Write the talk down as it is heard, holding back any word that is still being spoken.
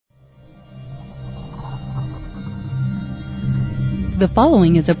The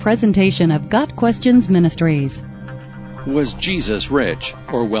following is a presentation of Got Questions Ministries. Was Jesus rich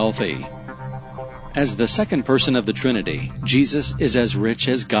or wealthy? As the second person of the Trinity, Jesus is as rich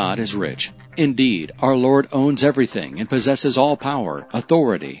as God is rich. Indeed, our Lord owns everything and possesses all power,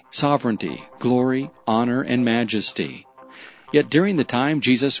 authority, sovereignty, glory, honor, and majesty. Yet during the time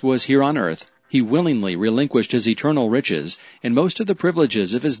Jesus was here on earth, he willingly relinquished his eternal riches and most of the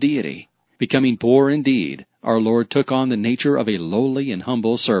privileges of his deity. Becoming poor indeed, our Lord took on the nature of a lowly and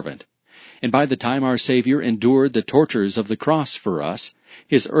humble servant. And by the time our Savior endured the tortures of the cross for us,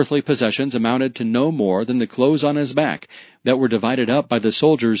 his earthly possessions amounted to no more than the clothes on his back that were divided up by the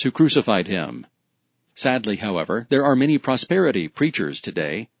soldiers who crucified him. Sadly, however, there are many prosperity preachers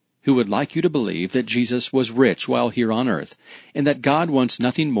today who would like you to believe that Jesus was rich while here on earth, and that God wants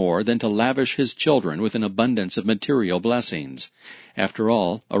nothing more than to lavish his children with an abundance of material blessings. After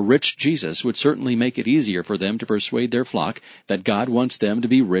all, a rich Jesus would certainly make it easier for them to persuade their flock that God wants them to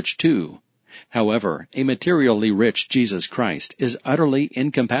be rich too. However, a materially rich Jesus Christ is utterly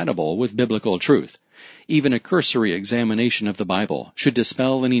incompatible with biblical truth. Even a cursory examination of the Bible should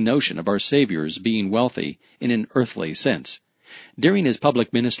dispel any notion of our Savior's being wealthy in an earthly sense. During his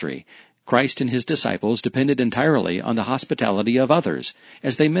public ministry, Christ and his disciples depended entirely on the hospitality of others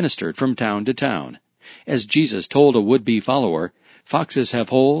as they ministered from town to town. As Jesus told a would-be follower, "Foxes have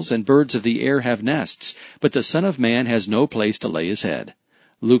holes and birds of the air have nests, but the Son of Man has no place to lay his head."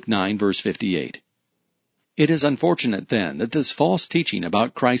 Luke 9, verse 58. It is unfortunate, then, that this false teaching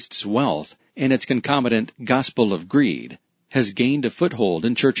about Christ's wealth and its concomitant gospel of greed has gained a foothold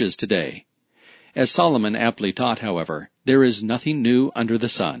in churches today. As Solomon aptly taught, however, there is nothing new under the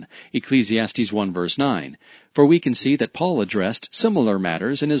sun, Ecclesiastes 1 verse 9, for we can see that Paul addressed similar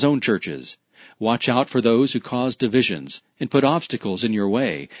matters in his own churches. Watch out for those who cause divisions and put obstacles in your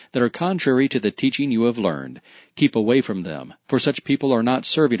way that are contrary to the teaching you have learned. Keep away from them, for such people are not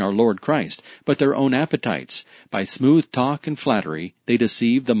serving our Lord Christ, but their own appetites. By smooth talk and flattery, they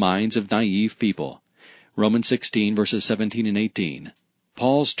deceive the minds of naive people. Romans 16 verses 17 and 18.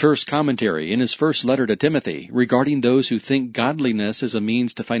 Paul's terse commentary in his first letter to Timothy regarding those who think godliness is a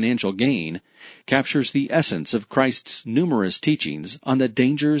means to financial gain captures the essence of Christ's numerous teachings on the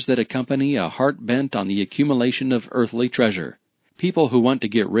dangers that accompany a heart bent on the accumulation of earthly treasure. People who want to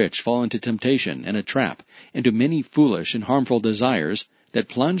get rich fall into temptation and a trap, into many foolish and harmful desires that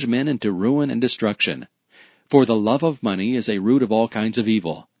plunge men into ruin and destruction. For the love of money is a root of all kinds of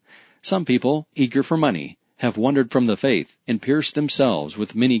evil. Some people, eager for money, have wandered from the faith and pierced themselves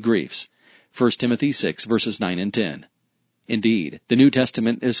with many griefs. 1 Timothy 6, verses 9 and 10. Indeed, the New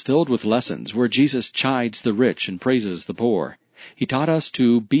Testament is filled with lessons where Jesus chides the rich and praises the poor. He taught us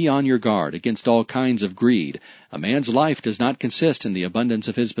to be on your guard against all kinds of greed. A man's life does not consist in the abundance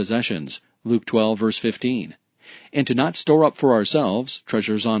of his possessions, Luke 12, verse 15. And to not store up for ourselves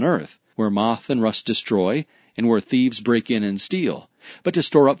treasures on earth, where moth and rust destroy, and where thieves break in and steal, but to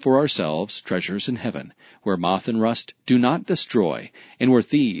store up for ourselves treasures in heaven, where moth and rust do not destroy, and where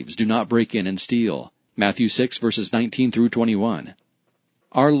thieves do not break in and steal. Matthew 6, verses 19 through 21.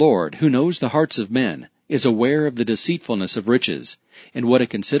 Our Lord, who knows the hearts of men, is aware of the deceitfulness of riches, and what a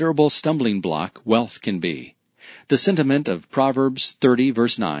considerable stumbling block wealth can be. The sentiment of Proverbs 30,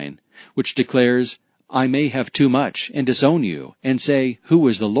 verse 9, which declares, "I may have too much and disown you, and say, 'Who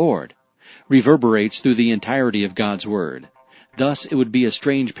is the Lord?' reverberates through the entirety of God's Word. Thus it would be a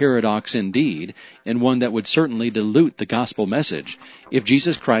strange paradox indeed, and one that would certainly dilute the gospel message, if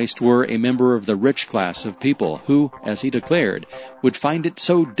Jesus Christ were a member of the rich class of people who, as he declared, would find it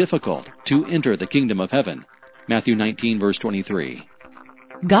so difficult to enter the kingdom of heaven. Matthew 19, verse 23.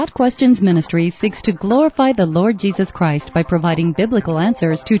 Got Questions Ministries seeks to glorify the Lord Jesus Christ by providing biblical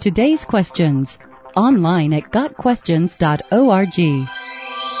answers to today's questions. Online at gotquestions.org.